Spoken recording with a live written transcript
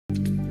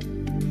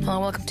Well,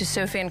 welcome to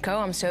Sophie & Co.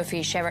 I'm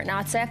Sophie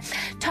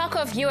Shevardnadze. Talk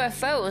of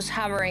UFOs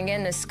hovering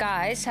in the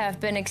skies have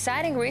been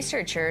exciting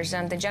researchers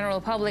and the general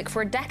public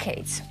for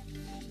decades.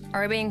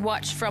 Are we being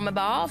watched from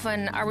above,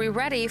 and are we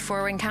ready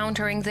for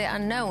encountering the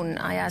unknown?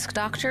 I asked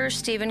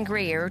Dr.STEVEN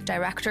GREER,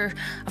 director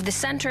of the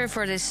Center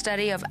for the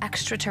Study of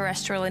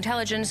Extraterrestrial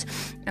Intelligence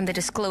and the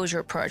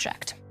Disclosure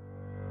Project.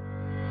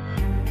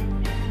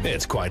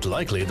 It's quite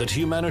likely that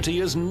humanity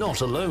is not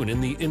alone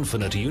in the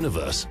infinite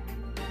universe.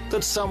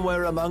 That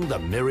somewhere among the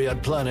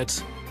myriad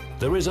planets,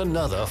 there is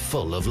another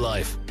full of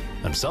life.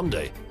 And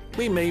someday,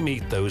 we may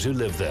meet those who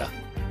live there.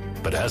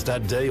 But has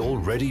that day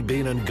already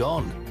been and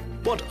gone?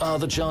 What are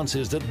the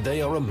chances that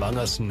they are among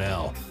us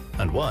now?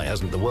 And why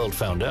hasn't the world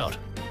found out?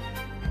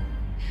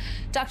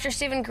 Dr.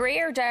 STEVEN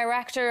GREER,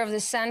 director of the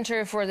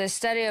Center for the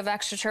Study of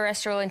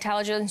Extraterrestrial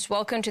Intelligence,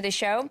 welcome to the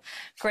show.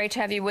 Great to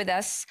have you with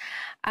us.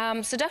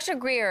 So, Dr.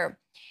 GREER,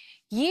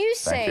 you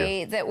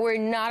say that we're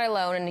not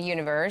alone in the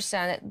universe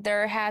and that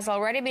there has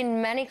already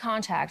been many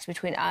contacts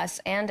between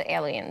us and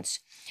aliens.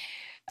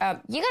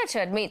 You got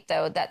to admit,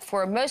 though, that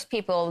for most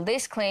people,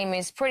 this claim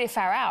is pretty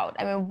far out.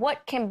 I mean,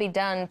 what can be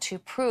done to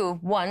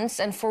prove once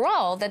and for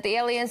all that the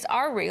aliens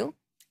are real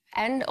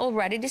and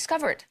already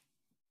discovered?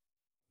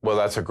 Well,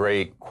 that's a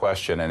great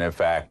question, and in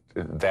fact,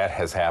 that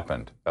has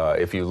happened.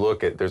 If you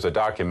look at, there's a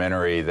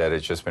documentary that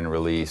has just been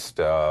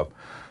released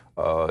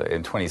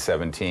in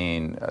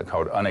 2017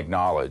 called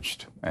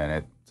Unacknowledged,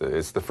 and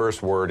it's the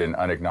first word in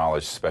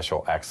Unacknowledged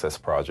Special Access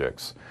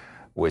Projects,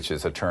 which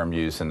is a term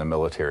used in the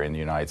military in the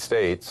United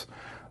States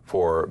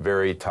for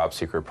very top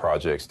secret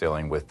projects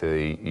dealing with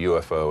the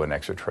UFO and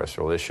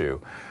extraterrestrial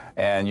issue.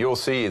 And you'll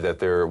see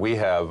that we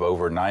have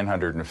over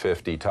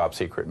 950 top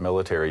secret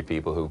military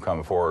people who've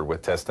come forward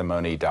with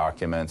testimony,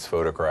 documents,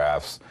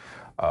 photographs.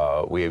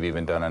 We have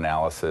even done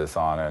analysis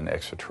on an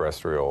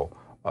extraterrestrial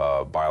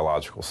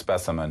biological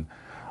specimen.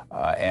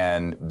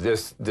 And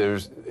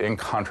there's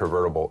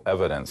incontrovertible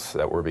evidence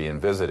that we're being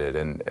visited.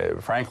 And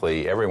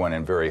frankly, everyone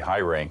in very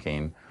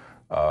high-ranking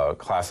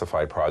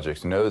classified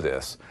projects know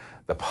this.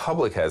 The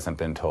public hasn't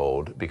been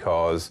told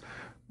because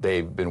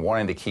they've been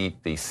wanting to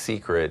keep the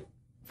secret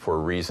for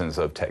reasons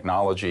of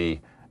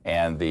technology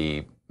and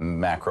the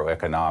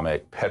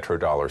macroeconomic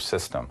petrodollar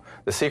system.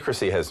 The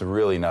secrecy has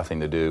really nothing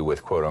to do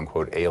with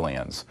quote-unquote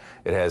aliens.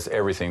 It has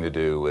everything to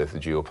do with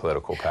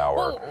geopolitical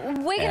power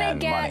and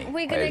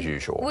money, as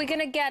usual. We're going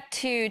to get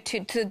to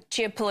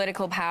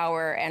geopolitical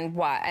power and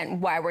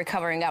why we're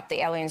covering up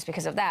the aliens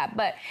because of that.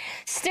 But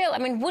still, I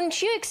mean,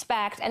 wouldn't you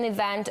expect an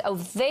event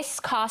of this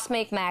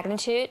cosmic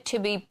magnitude to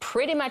be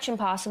pretty much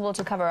impossible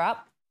to cover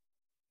up?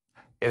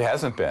 It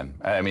hasn't been.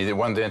 I mean,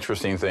 one of the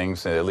interesting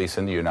things, at least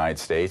in the United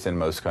States and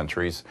most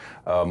countries,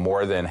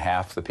 more than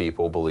half the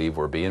people believe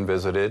we're being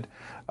visited.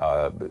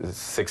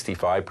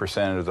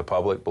 65% of the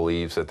public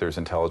believes that there's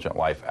intelligent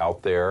life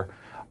out there.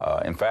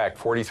 In fact,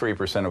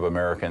 43% of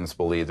Americans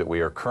believe that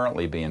we are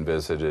currently being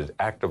visited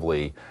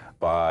actively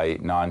by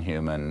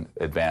non-human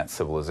advanced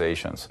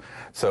civilizations.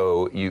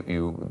 So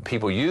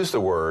people use the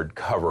word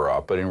cover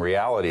up, but in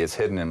reality it's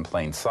hidden in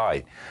plain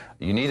sight.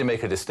 You need to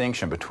make a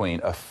distinction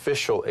between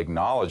official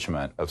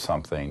acknowledgement of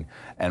something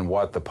and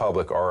what the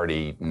public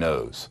already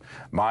knows.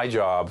 My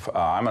job,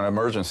 I'm an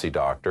emergency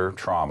doctor,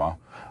 trauma,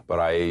 but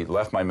I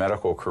left my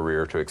medical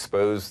career to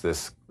expose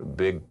this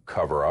big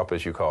cover-up,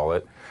 as you call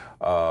it,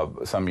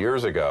 some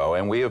years ago,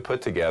 and we have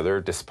put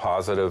together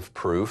dispositive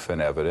proof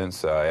and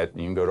evidence. You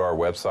can go to our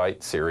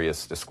website,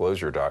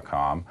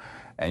 SeriousDisclosure.com,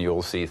 and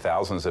you'll see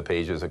thousands of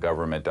pages of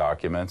government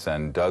documents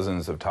and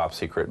dozens of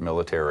top-secret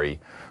military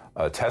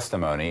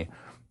testimony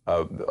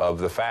of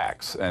the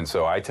facts. And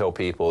so I tell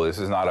people this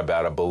is not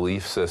about a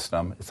belief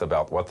system, it's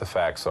about what the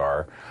facts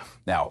are.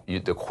 Now,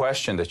 the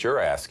question that you're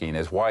asking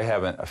is why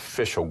haven't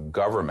official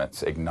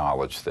governments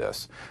acknowledged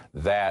this?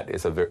 That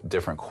is a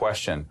different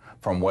question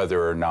from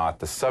whether or not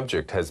the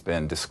subject has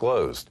been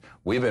disclosed.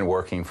 We've been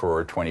working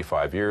for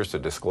 25 years to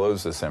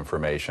disclose this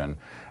information,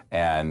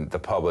 and the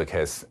public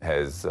has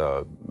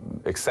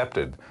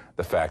accepted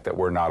the fact that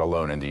we're not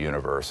alone in the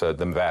universe, the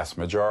vast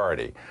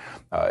majority.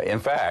 In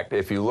fact,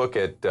 if you look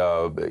at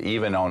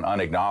even on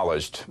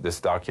Unacknowledged,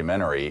 this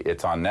documentary,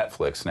 it's on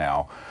Netflix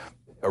now,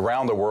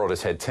 around the world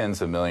it's had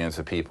tens of millions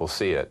of people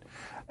see it.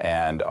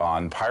 And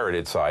on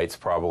pirated sites,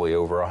 probably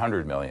over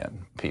 100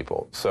 million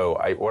people. So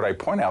what I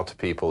point out to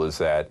people is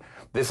that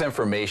this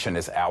information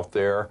is out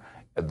there,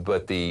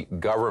 but the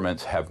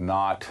governments have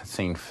not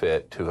seen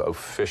fit to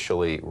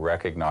officially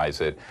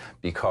recognize it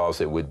because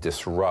it would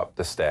disrupt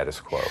the status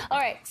quo. All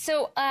right,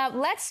 so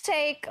let's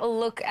take a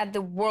look at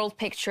the world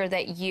picture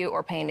that you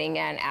are painting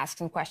and ask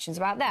some questions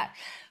about that.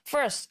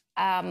 First,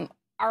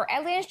 are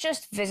aliens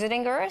just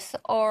visiting Earth,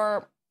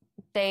 or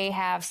they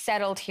have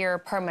settled here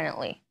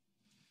permanently?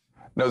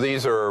 No,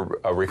 these are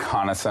a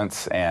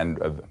reconnaissance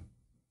and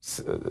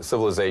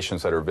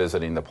civilizations that are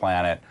visiting the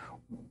planet.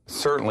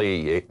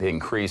 Certainly, it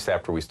increased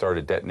after we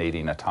started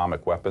detonating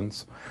atomic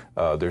weapons.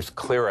 There's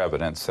clear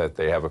evidence that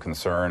they have a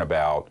concern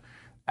about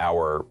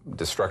our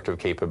destructive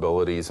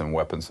capabilities and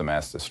weapons of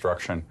mass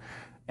destruction.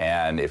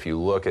 And if you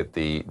look at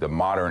the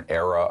modern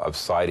era of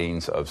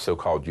sightings of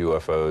so-called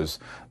UFOs,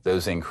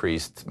 those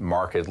increased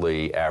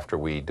markedly after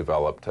we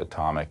developed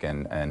atomic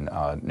and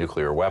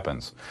nuclear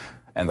weapons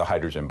and the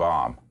hydrogen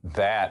bomb.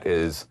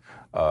 That's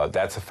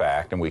a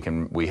fact, and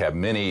we have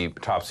many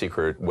top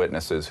secret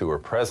witnesses who are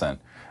present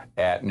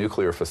at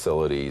nuclear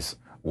facilities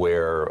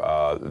where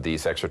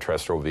these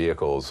extraterrestrial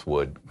vehicles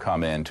would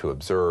come in to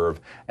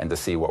observe and to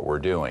see what we're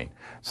doing.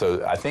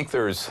 So I think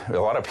there's a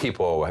lot of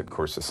people, of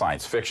course, the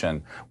science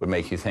fiction would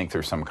make you think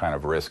there's some kind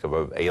of risk of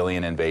an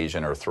alien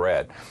invasion or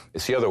threat.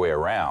 It's the other way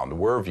around.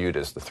 We're viewed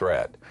as the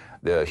threat.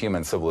 The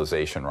human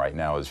civilization right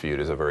now is viewed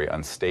as a very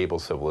unstable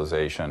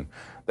civilization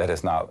that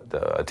has not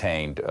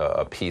attained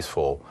a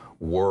peaceful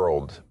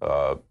world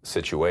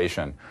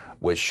situation,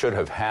 which should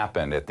have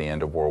happened at the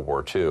end of World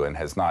War II and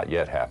has not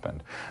yet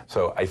happened.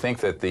 So I think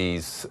that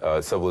these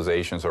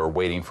civilizations are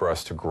waiting for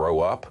us to grow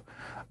up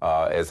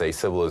as a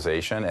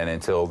civilization, and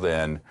until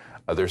then,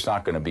 there's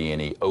not going to be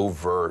any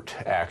overt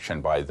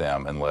action by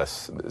them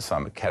unless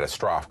some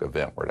catastrophic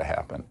event were to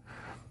happen.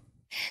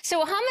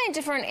 So how many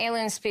different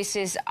alien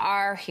species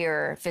are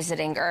here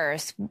visiting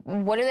Earth?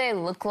 What do they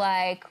look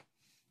like?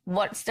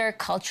 What's their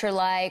culture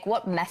like?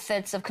 What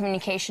methods of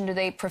communication do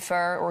they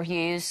prefer or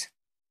use?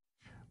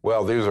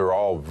 Well, these are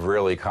all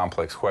really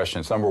complex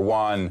questions. Number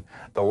one,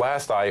 the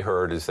last I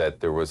heard is that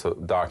there was a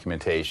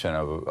documentation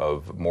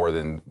of more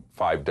than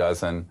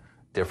 6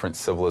 different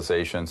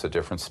civilizations of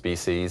different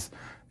species,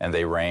 and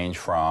they range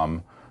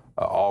from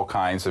all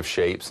kinds of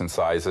shapes and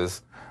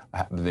sizes.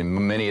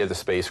 Many of the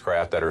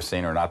spacecraft that are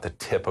seen are not the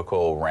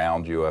typical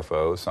round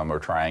UFO. Some are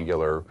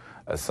triangular,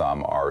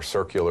 some are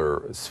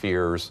circular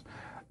spheres.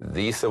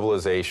 These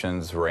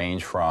civilizations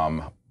range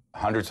from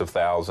hundreds of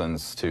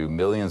thousands to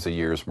millions of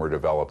years more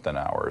developed than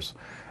ours.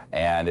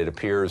 And it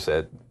appears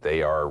that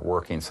they are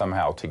working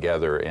somehow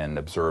together in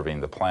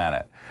observing the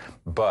planet.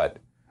 But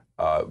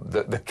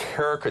the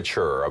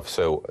caricature of,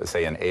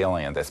 say, an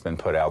alien that's been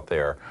put out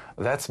there,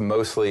 that's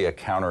mostly a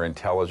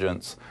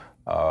counterintelligence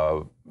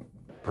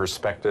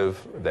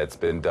perspective that's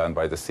been done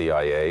by the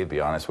CIA, to be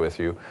honest with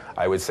you.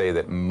 I would say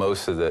that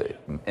most of the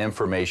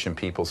information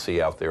people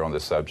see out there on the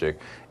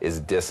subject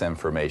is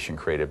disinformation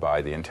created by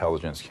the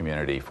intelligence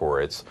community for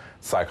its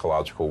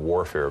psychological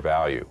warfare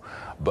value.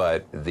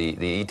 But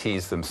the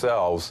ETs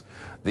themselves,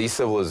 these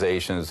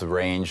civilizations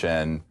range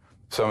in,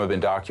 some have been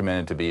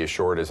documented to be as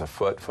short as a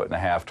foot,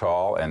 1.5 feet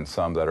tall, and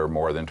some that are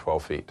more than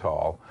 12 feet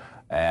tall.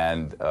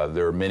 And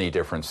there are many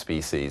different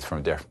species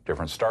from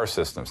different star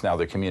systems. Now,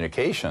 the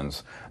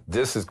communications,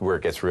 this is where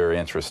it gets very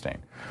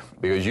interesting,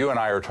 because you and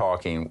I are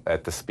talking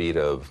at the speed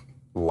of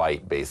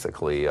light,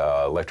 basically,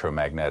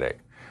 electromagnetic,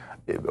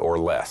 or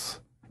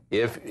less.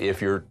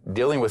 If you're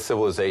dealing with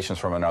civilizations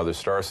from another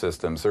star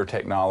systems, their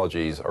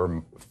technologies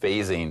are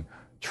phasing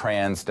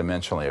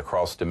trans-dimensionally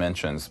across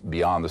dimensions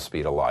beyond the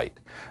speed of light.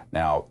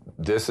 Now,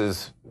 this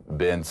has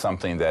been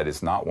something that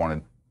is not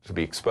wanted to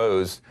be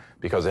exposed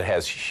because it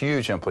has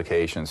huge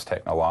implications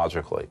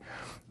technologically.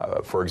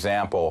 For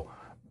example,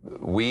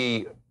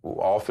 we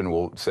often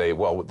will say,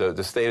 well,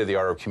 the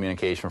state-of-the-art of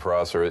communication for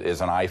us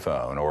is an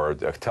iPhone or a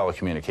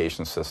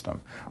telecommunications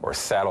system or a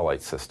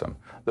satellite system.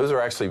 Those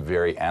are actually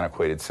very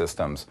antiquated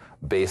systems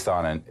based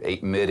on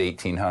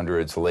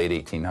mid-1800s, late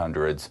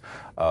 1800s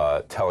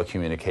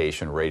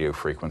telecommunication, radio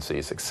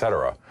frequencies,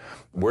 etc.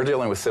 We're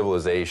dealing with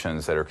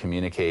civilizations that are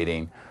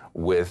communicating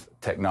with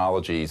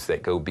technologies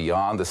that go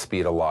beyond the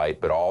speed of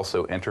light, but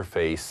also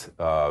interface,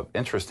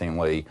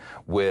 interestingly,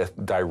 with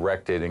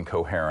directed and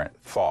coherent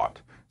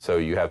thought. So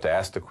you have to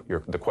ask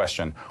the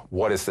question,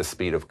 what is the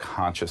speed of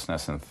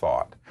consciousness and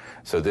thought?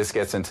 So this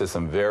gets into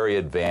some very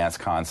advanced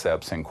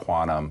concepts in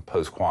quantum,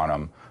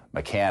 post-quantum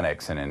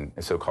mechanics and in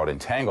so-called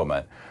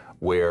entanglement,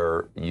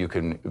 where you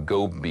can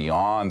go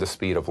beyond the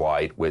speed of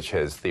light, which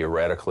has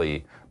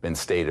theoretically been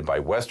stated by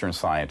Western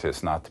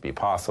scientists not to be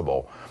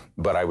possible.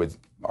 But I would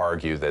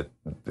argue that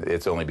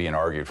it's only being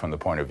argued from the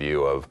point of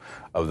view of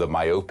the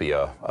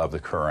myopia of the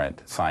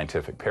current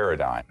scientific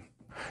paradigm.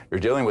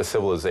 You're dealing with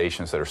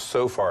civilizations that are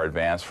so far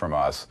advanced from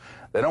us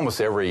that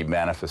almost every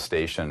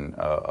manifestation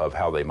of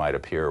how they might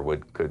appear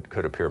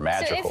could appear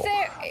magical,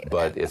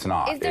 but it's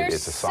not.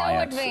 It's a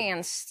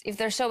science. If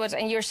they're so advanced,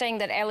 and you're saying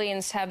that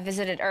aliens have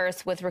visited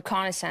Earth with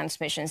reconnaissance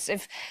missions,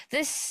 if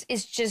this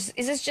is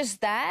this just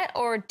that,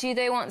 or do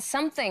they want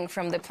something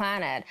from the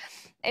planet?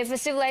 If a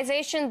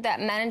civilization that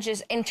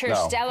manages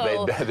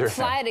interstellar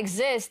flight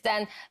exists,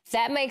 then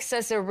that makes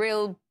us a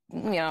real,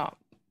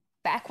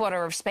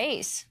 backwater of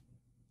space.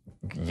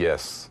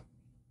 Yes,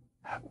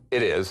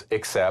 it is,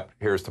 except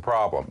here's the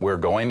problem. We're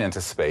going into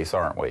space,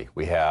 aren't we?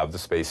 We have the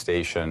space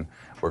station.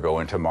 We're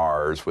going to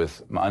Mars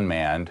with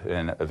unmanned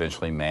and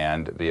eventually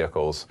manned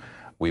vehicles.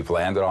 We've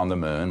landed on the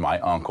moon. My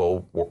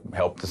uncle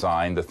helped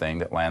design the thing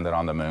that landed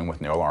on the moon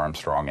with Neil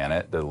Armstrong in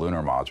it, the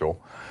lunar module.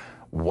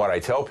 What I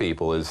tell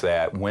people is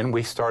that when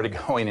we started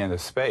going into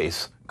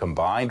space,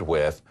 combined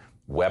with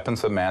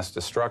weapons of mass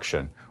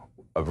destruction,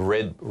 a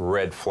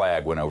red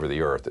flag went over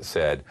the earth that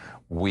said,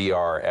 we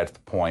are at the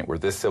point where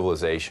this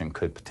civilization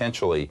could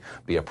potentially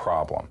be a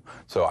problem.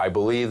 So I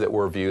believe that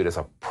we're viewed as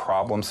a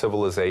problem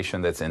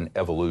civilization that's in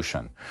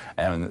evolution.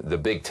 And the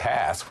big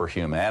task for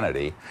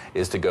humanity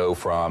is to go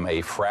from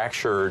a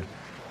fractured,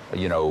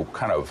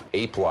 kind of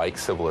ape-like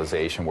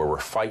civilization where we're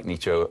fighting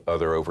each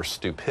other over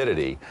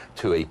stupidity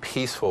to a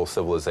peaceful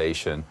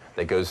civilization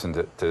that goes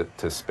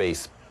into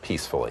space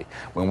peacefully.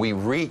 When we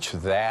reach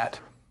that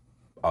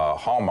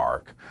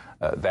hallmark,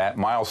 that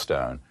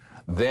milestone,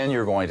 then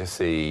you're going to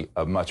see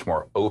a much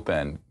more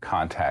open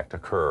contact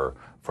occur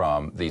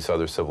from these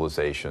other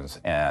civilizations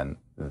and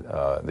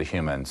the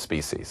human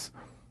species.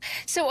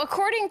 So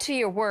according to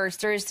your words,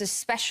 there is this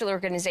special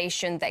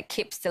organization that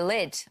keeps the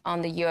lid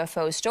on the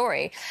UFO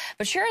story.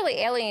 But surely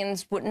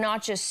aliens would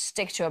not just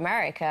stick to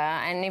America.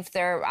 And if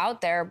they're out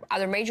there,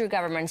 other major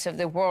governments of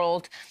the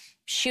world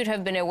should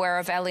have been aware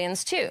of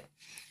aliens too.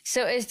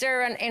 So is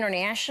there an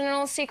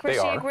international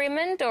secrecy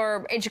agreement,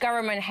 or each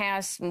government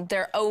has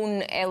their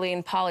own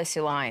alien policy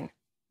line?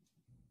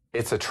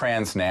 It's a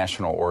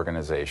transnational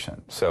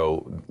organization.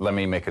 So let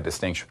me make a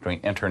distinction between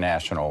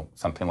international,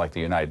 something like the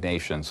United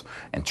Nations,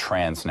 and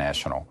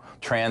transnational.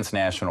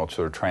 Transnational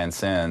sort of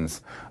transcends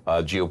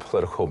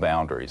geopolitical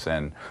boundaries.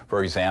 And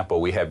for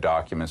example, we have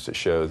documents that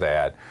show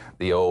that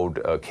the old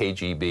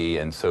KGB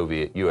and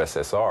Soviet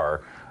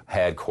USSR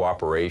had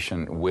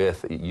cooperation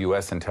with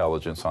U.S.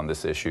 intelligence on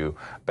this issue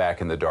back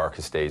in the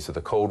darkest days of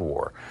the Cold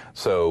War.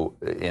 So,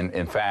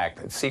 in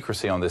fact,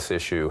 secrecy on this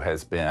issue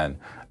has been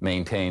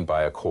maintained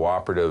by a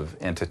cooperative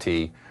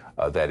entity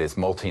that is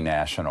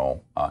multinational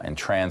and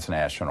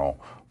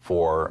transnational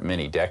for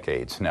many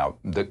decades. Now,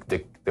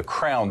 the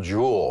crown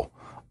jewel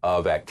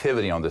of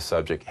activity on this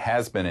subject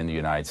has been in the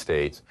United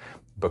States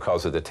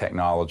because of the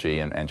technology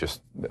and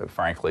just,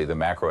 frankly, the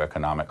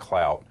macroeconomic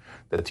clout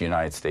that the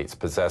United States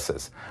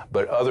possesses.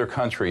 But other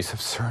countries have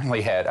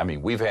certainly had,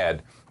 we've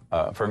had,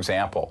 for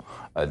example,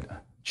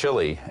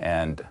 Chile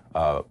and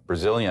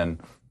Brazilian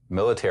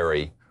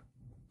military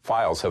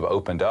files have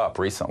opened up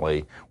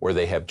recently where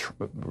they have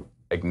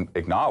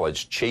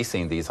acknowledged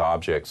chasing these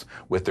objects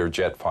with their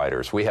jet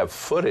fighters. We have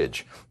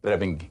footage that have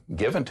been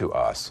given to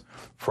us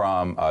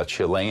from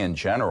Chilean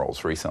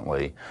generals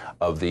recently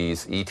of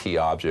these ET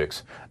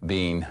objects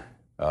being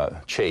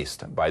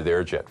chased by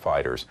their jet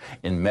fighters.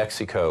 In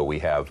Mexico, we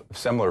have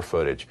similar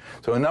footage.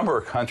 So a number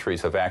of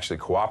countries have actually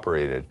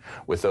cooperated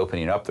with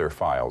opening up their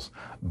files,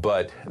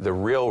 but the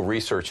real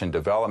research and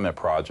development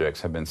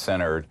projects have been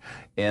centered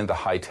in the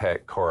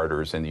high-tech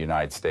corridors in the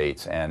United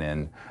States and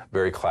in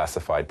very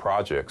classified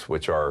projects,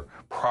 which are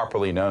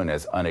properly known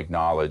as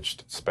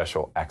unacknowledged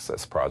special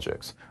access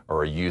projects,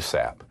 or a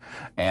USAP.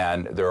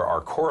 And there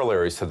are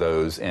corollaries to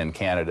those in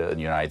Canada and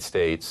the United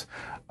States,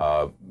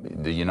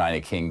 the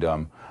United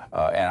Kingdom,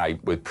 and I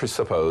would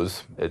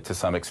presuppose, to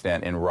some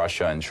extent, in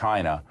Russia and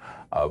China,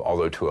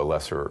 although to a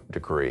lesser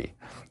degree.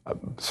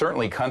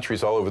 Certainly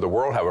countries all over the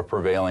world have a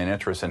prevailing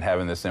interest in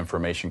having this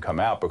information come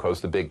out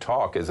because the big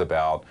talk is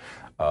about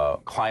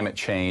climate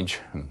change,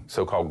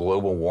 so-called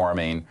global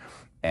warming,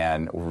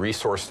 and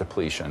resource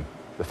depletion.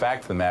 The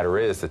fact of the matter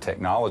is the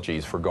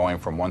technologies for going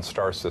from one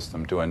star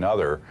system to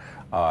another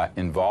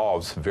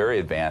involves very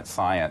advanced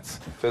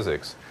science and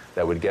physics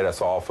that would get us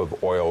off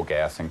of oil,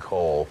 gas, and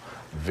coal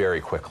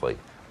very quickly.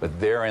 But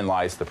therein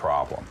lies the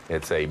problem.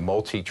 It's a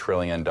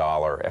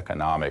multi-trillion-dollar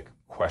economic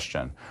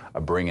question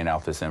of bringing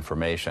out this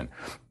information.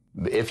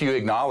 If you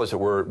acknowledge that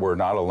we're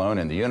not alone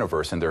in the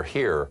universe and they're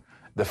here,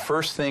 the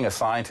first thing a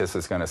scientist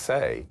is going to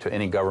say to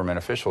any government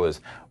official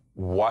is,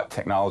 what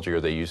technology are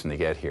they using to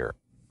get here?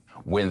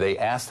 When they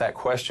ask that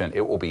question,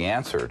 it will be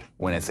answered.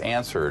 When it's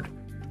answered,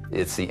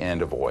 it's the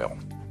end of oil.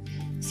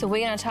 So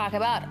we're going to talk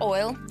about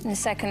oil in the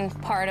second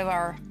part of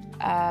our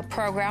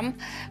program.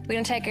 We're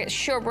going to take a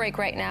short break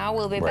right now.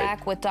 We'll be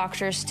back with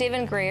Dr.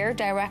 Stephen GREER,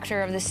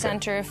 Director of the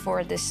Center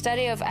for the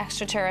Study of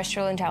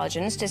Extraterrestrial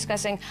Intelligence,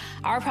 discussing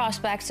our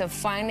prospects of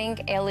finding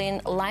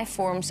alien life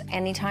forms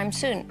anytime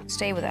soon.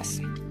 Stay with us.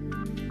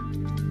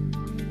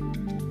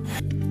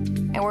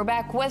 And we're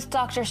back with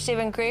Dr.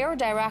 Stephen GREER,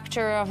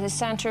 Director of the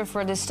Center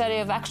for the Study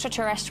of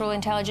Extraterrestrial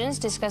Intelligence,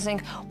 discussing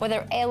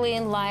whether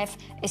alien life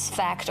is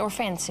fact or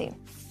fancy.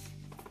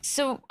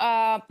 So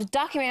the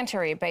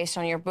documentary based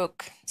on your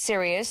book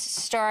series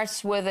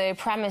starts with a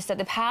premise that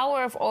the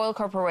power of oil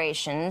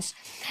corporations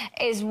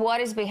is what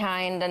is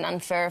behind an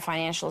unfair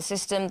financial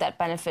system that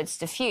benefits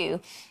the few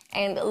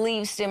and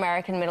leaves the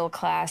American middle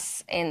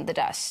class in the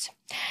dust.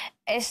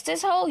 Is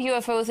this whole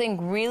UFO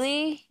thing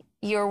really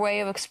your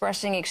way of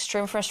expressing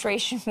extreme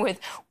frustration with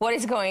what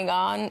is going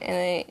on in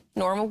a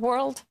normal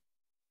world?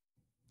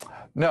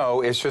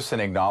 No, it's just an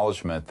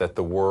acknowledgement that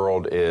the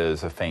world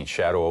is a faint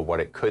shadow of what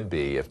it could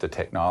be if the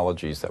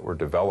technologies that were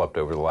developed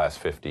over the last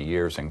 50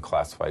 years in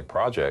classified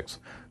projects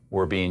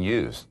were being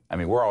used.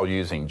 We're all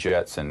using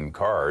jets and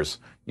cars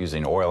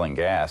using oil and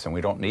gas, and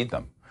we don't need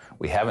them.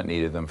 We haven't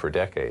needed them for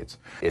decades.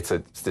 It's a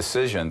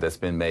decision that's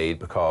been made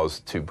because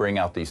to bring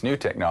out these new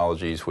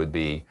technologies would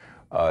be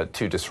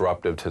too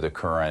disruptive to the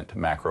current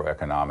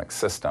macroeconomic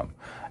system.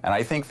 And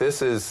I think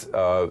this is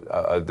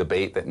a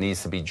debate that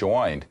needs to be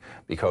joined,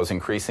 because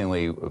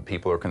increasingly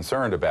people are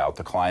concerned about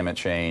the climate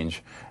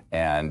change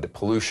and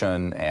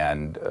pollution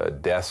and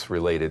deaths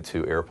related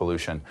to air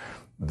pollution.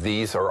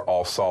 These are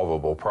all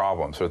solvable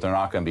problems, so they're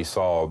not going to be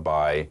solved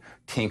by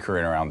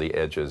tinkering around the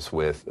edges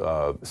with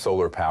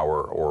solar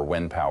power or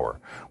wind power.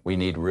 We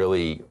need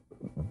really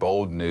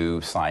bold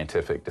new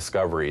scientific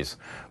discoveries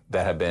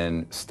that have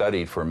been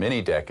studied for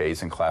many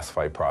decades in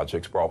classified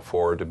projects brought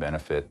forward to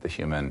benefit the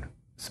human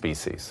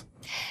species.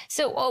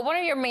 So one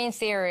of your main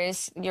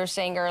theories you're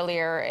saying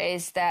earlier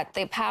is that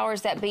the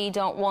powers that be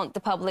don't want the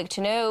public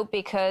to know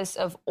because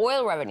of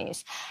oil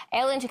revenues.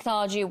 Alien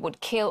technology would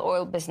kill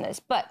oil business.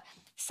 But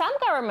some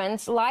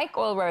governments like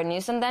oil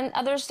revenues and then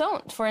others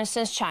don't. For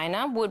instance,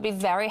 China would be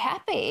very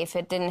happy if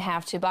it didn't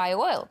have to buy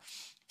oil.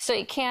 So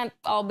it can't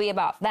all be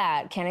about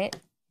that, can it?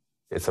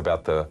 It's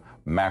about the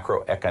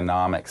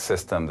macroeconomic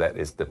system that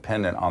is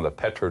dependent on the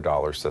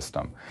petrodollar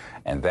system.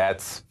 And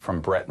that's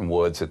from Bretton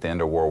Woods at the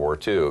end of World War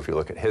II, if you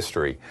look at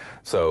history.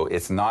 So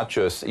it's not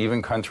just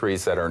even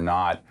countries that are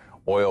not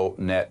oil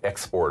net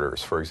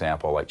exporters, for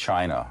example, like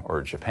China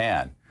or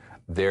Japan.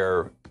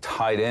 They're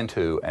tied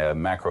into a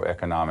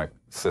macroeconomic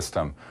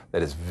system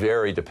that is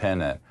very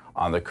dependent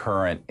on the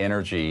current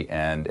energy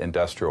and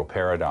industrial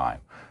paradigm,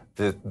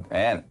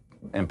 and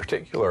in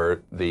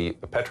particular, the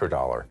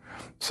petrodollar.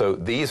 So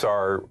these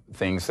are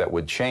things that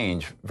would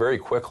change very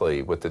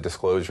quickly with the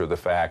disclosure of the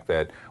fact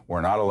that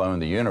we're not alone in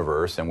the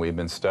universe, and we've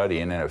been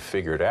studying and have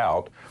figured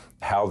out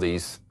how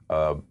these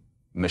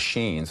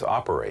machines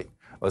operate.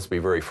 Let's be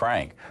very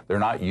frank. They're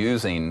not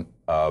using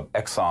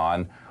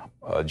Exxon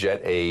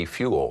Jet A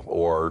fuel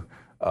or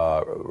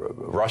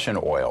Russian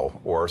oil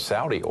or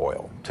Saudi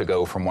oil to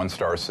go from one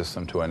star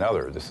system to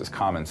another. This is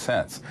common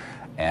sense.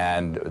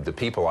 And the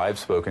people I've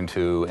spoken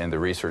to in the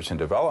research and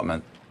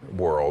development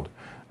world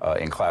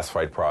in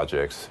classified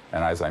projects,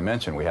 and as I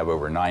mentioned, we have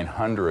over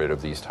 900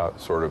 of these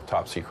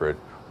top secret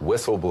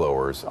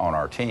whistleblowers on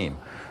our team.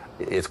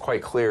 It's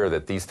quite clear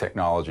that these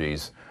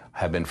technologies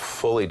have been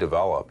fully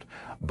developed,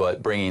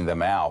 but bringing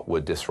them out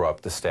would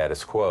disrupt the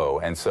status quo.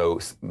 And so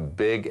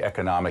big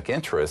economic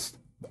interests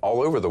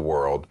all over the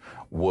world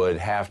would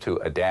have to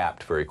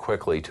adapt very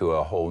quickly to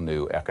a whole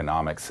new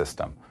economic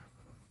system.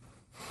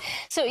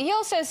 So you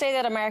also say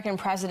that American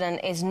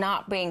president is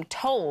not being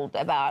told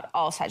about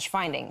all such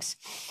findings.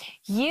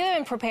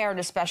 You prepared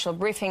a special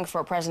briefing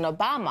for President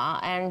Obama,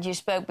 and you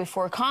spoke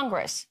before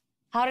Congress.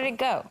 How did it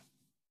go?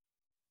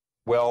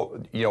 Well,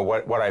 you know,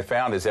 what I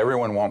found is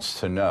everyone wants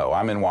to know.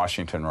 I'm in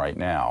Washington right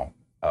now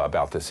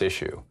about this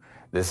issue.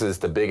 This is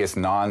the biggest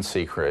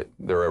non-secret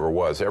there ever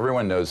was.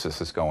 Everyone knows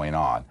this is going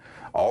on.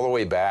 All the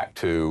way back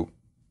to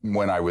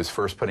when I was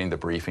first putting the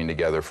briefing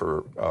together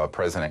for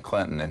President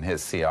Clinton and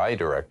his CIA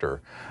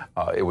director,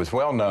 it was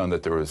well known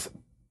that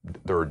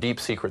there were deep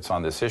secrets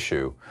on this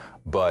issue,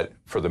 but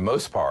for the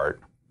most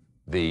part,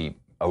 the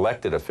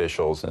elected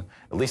officials, at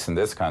least in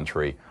this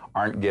country,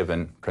 aren't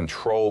given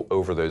control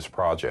over those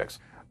projects.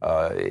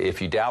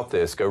 If you doubt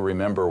this, go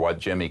remember what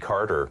Jimmy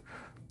Carter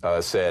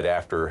said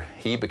after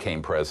he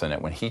became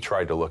president when he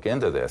tried to look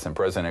into this. And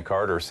President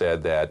Carter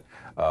said that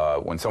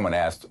when someone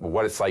asked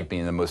what it's like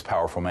being the most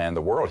powerful man in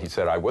the world, he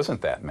said, I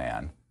wasn't that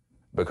man,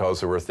 because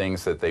there were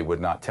things that they would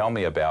not tell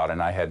me about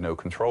and I had no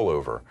control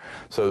over.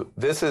 So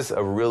this is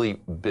a really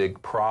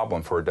big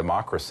problem for a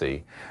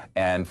democracy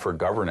and for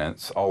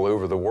governance all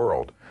over the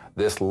world,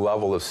 this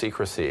level of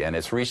secrecy. And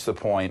it's reached the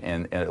point,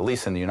 at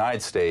least in the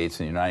United States,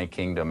 in the United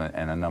Kingdom,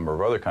 and a number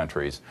of other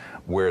countries,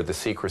 where the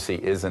secrecy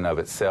is in of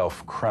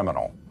itself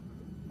criminal.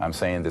 I'm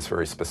saying this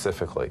very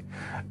specifically,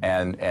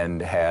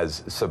 and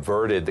has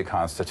subverted the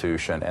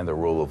Constitution and the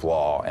rule of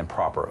law and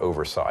proper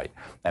oversight.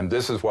 And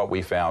this is what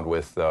we found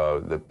with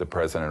the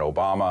President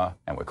Obama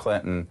and with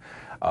Clinton.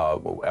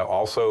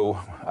 Also,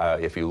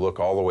 if you look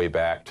all the way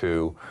back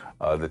to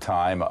the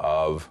time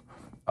of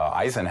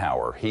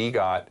Eisenhower, he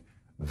got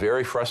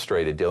very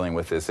frustrated dealing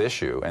with this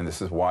issue, and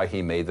this is why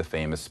he made the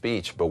famous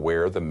speech,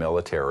 "Beware the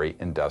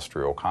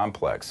military-industrial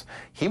complex."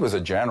 He was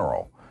a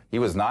general. He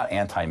was not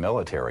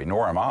anti-military,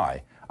 nor am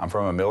I. I'm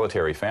from a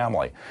military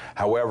family.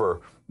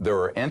 However, there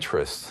are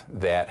interests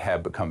that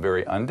have become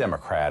very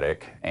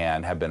undemocratic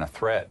and have been a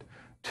threat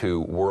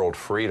to world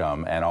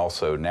freedom and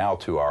also now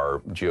to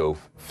our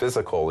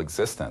geophysical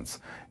existence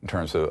in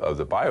terms of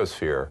the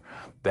biosphere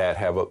that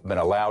have been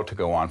allowed to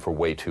go on for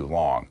way too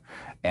long.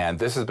 And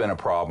this has been a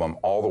problem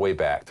all the way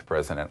back to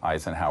President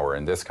Eisenhower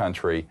in this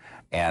country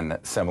and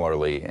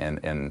similarly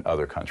in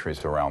other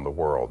countries around the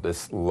world,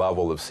 this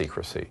level of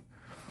secrecy.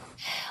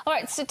 All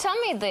right, so tell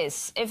me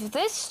this. If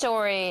this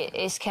story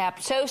is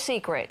kept so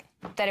secret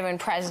that even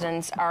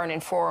presidents aren't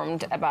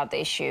informed about the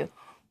issue,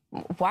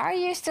 why are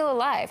you still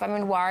alive? I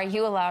mean, why are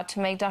you allowed to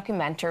make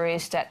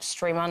documentaries that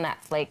stream on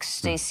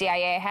Netflix? The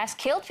CIA has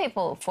killed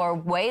people for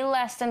way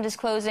less than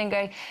disclosing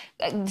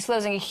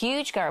a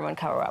huge government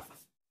cover-up.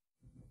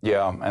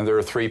 Yeah, and there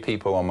are 3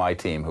 people on my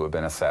team who have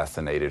been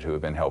assassinated who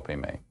have been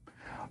helping me.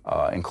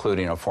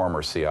 including a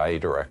former CIA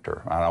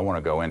director. And I don't want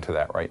to go into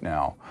that right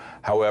now.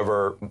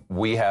 However,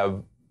 we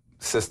have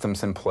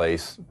systems in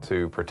place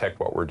to protect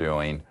what we're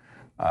doing.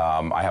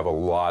 I have a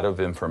lot of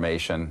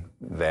information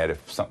that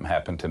if something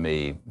happened to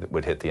me that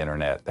would hit the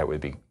internet, that would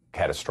be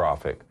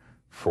catastrophic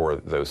for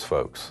those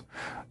folks.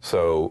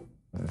 So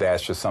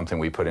that's just something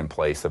we put in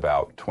place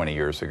about 20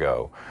 years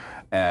ago.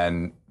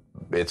 And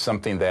it's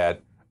something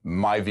that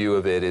my view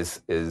of it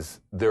is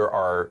there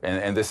are,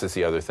 and this is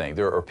the other thing,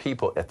 there are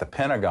people at the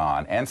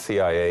Pentagon and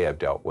CIA I've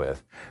dealt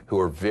with who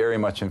are very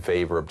much in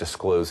favor of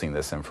disclosing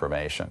this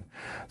information.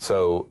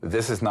 So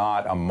this is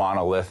not a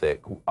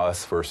monolithic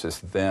us versus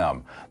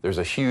them. There's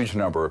a huge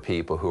number of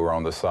people who are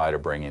on the side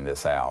of bringing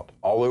this out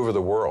all over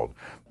the world.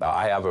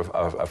 I have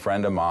a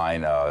friend of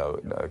mine,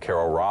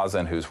 Carol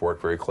Rosin, who's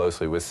worked very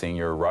closely with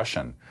senior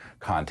Russian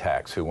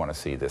contacts who want to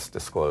see this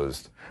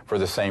disclosed for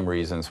the same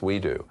reasons we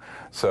do.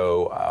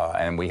 So,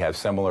 and we have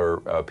similar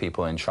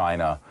people in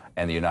China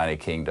and the United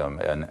Kingdom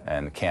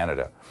and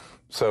Canada.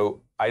 So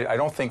I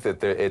don't think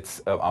that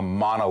it's a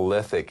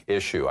monolithic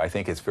issue. I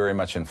think it's very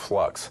much in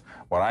flux.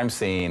 What I'm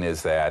seeing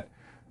is that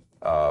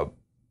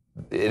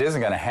it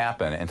isn't going to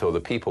happen until the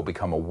people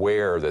become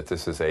aware that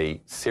this is a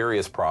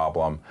serious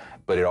problem,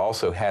 but it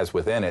also has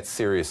within it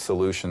serious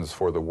solutions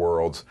for the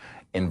world's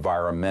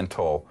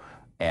environmental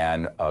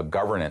and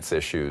governance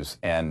issues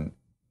and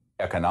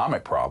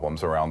economic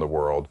problems around the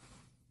world.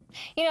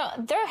 You know,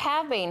 there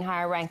have been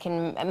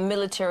higher-ranking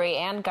military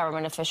and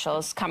government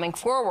officials coming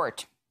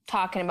forward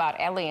talking about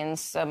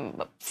aliens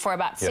for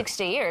about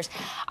 60 years.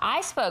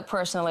 I spoke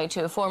personally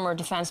to a former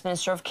defense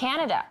minister of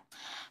Canada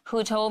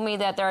who told me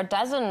that there are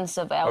dozens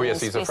of alien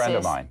species. Oh, yes, he's a friend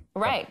of mine.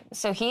 Right.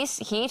 So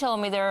he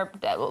told me there are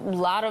a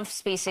lot of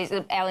species,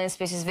 alien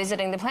species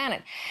visiting the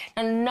planet.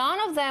 And none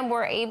of them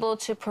were able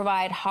to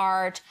provide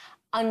hard,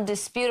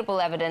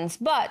 undisputable evidence.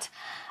 But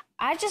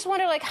I just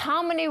wonder, like,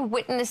 how many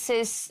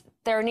witnesses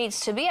there needs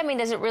to be. I mean,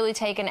 does it really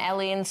take an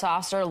alien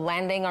saucer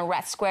landing on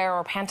Red Square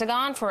or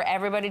Pentagon for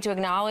everybody to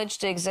acknowledge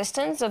the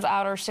existence of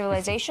outer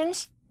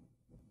civilizations?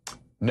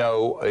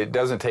 No, it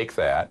doesn't take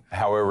that.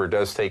 However, it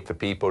does take the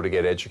people to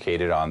get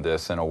educated on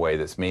this in a way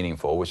that's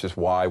meaningful, which is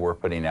why we're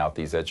putting out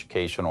these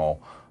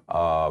educational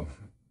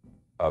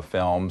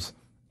films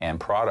and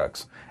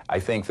products. I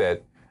think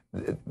that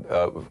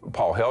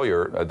Paul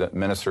Hellyer, the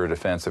Minister of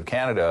Defense of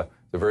Canada,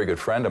 a very good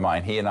friend of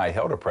mine, he and I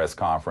held a press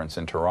conference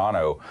in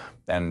Toronto,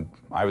 and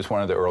I was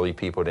one of the early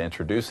people to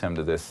introduce him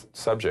to this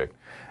subject.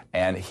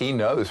 And he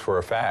knows for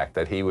a fact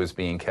that he was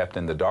being kept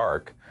in the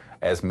dark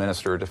as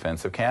Minister of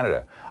Defense of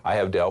Canada. I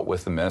have dealt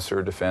with the Minister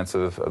of Defense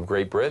of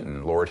Great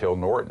Britain, Lord Hill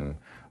Norton,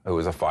 who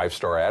was a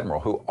five-star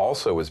admiral, who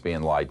also was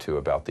being lied to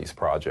about these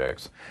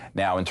projects.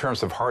 Now, in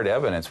terms of hard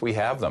evidence, we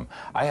have them.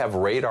 I have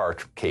radar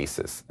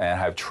cases, and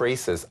I have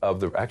traces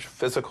of the actual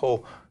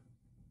physical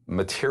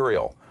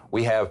material.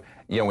 We have,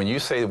 you know, when you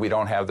say that we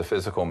don't have the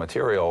physical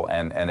material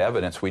and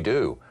evidence, we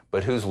do.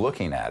 But who's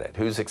looking at it?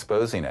 Who's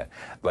exposing it?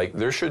 Like,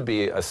 there should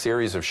be a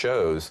series of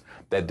shows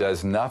that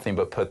does nothing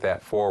but put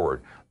that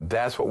forward.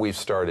 That's what we've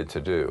started to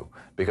do,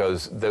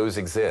 because those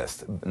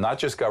exist. Not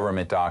just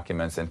government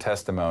documents and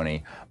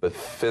testimony, but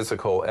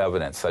physical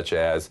evidence, such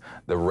as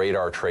the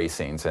radar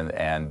tracings.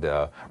 And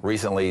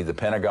recently, the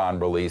Pentagon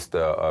released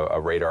a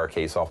radar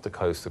case off the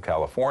coast of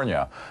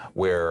California,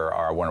 where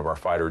one of our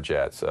fighter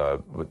jets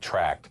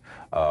tracked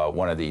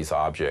one of these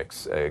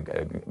objects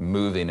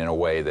moving in a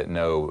way that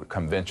no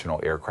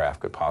conventional aircraft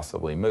could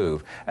possibly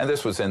move. And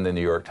this was in the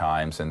New York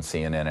Times and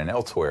CNN and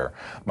elsewhere.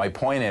 My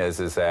point is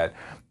that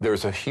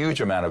there's a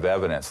huge amount of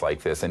evidence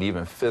like this, and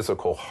even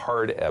physical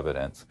hard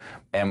evidence,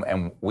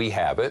 and we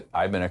have it.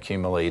 I've been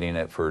accumulating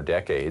it for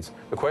decades.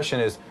 The question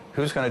is,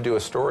 who's going to do a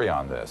story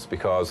on this?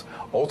 Because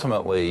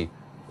ultimately,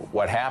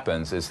 what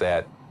happens is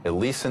that, at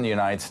least in the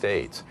United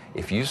States,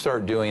 if you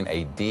start doing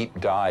a deep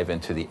dive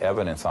into the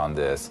evidence on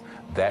this,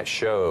 that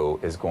show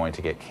is going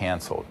to get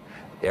canceled.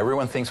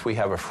 Everyone thinks we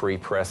have a free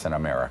press in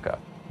America.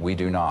 We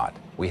do not.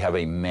 We have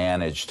a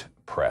managed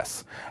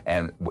press.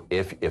 And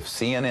if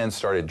CNN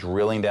started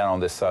drilling down on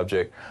this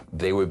subject,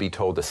 they would be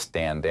told to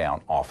stand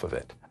down off of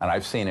it. And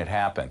I've seen it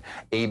happen.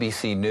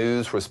 ABC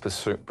News was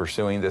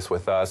pursuing this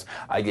with us.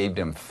 I gave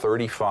them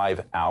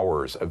 35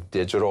 hours of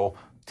digital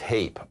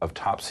tape of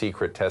top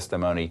secret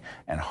testimony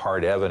and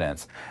hard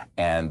evidence,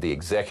 and the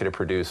executive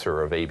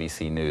producer of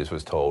ABC News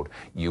was told,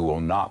 you will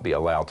not be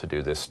allowed to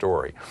do this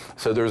story.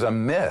 So there's a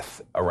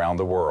myth around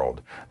the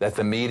world that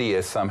the media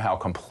is somehow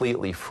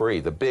completely free.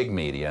 The big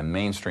media and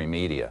mainstream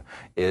media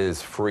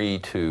is free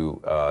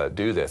to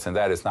do this, and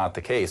that is not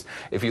the case.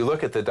 If you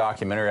look at the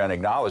documentary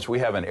Unacknowledged, we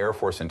have an Air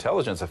Force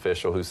intelligence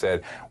official who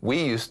said,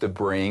 we used to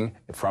bring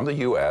from the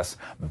U.S.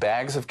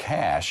 bags of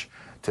cash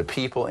to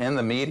people in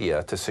the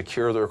media to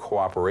secure their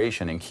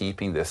cooperation in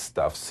keeping this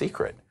stuff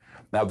secret.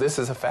 Now, this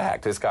is a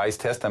fact. This guy's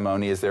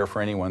testimony is there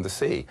for anyone to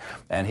see.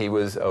 And he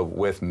was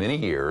with many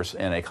years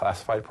in a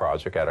classified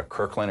project at a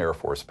Kirkland Air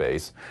Force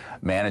Base,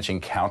 managing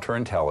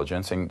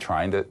counterintelligence and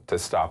trying to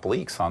stop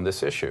leaks on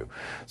this issue.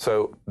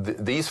 So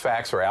these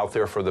facts are out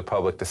there for the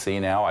public to see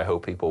now. I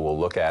hope people will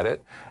look at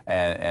it.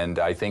 And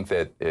I think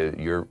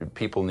that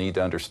people need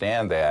to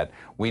understand that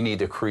we need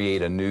to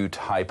create a new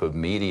type of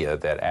media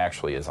that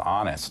actually is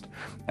honest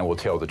and will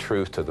tell the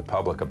truth to the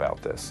public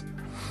about this.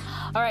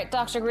 All right,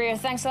 Dr. Greer,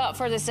 thanks a lot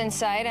for this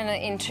insight and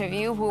an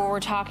interview. We were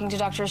talking to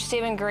Dr.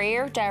 Stephen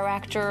Greer,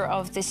 Director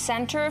of the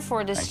Center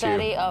for the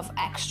Study of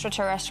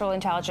Extraterrestrial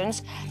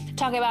Intelligence,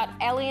 talking about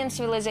alien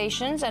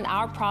civilizations and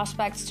our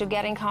prospects to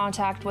get in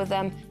contact with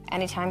them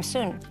anytime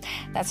soon.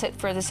 That's it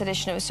for this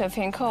edition of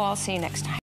Sophie & Co. I'll see you next time.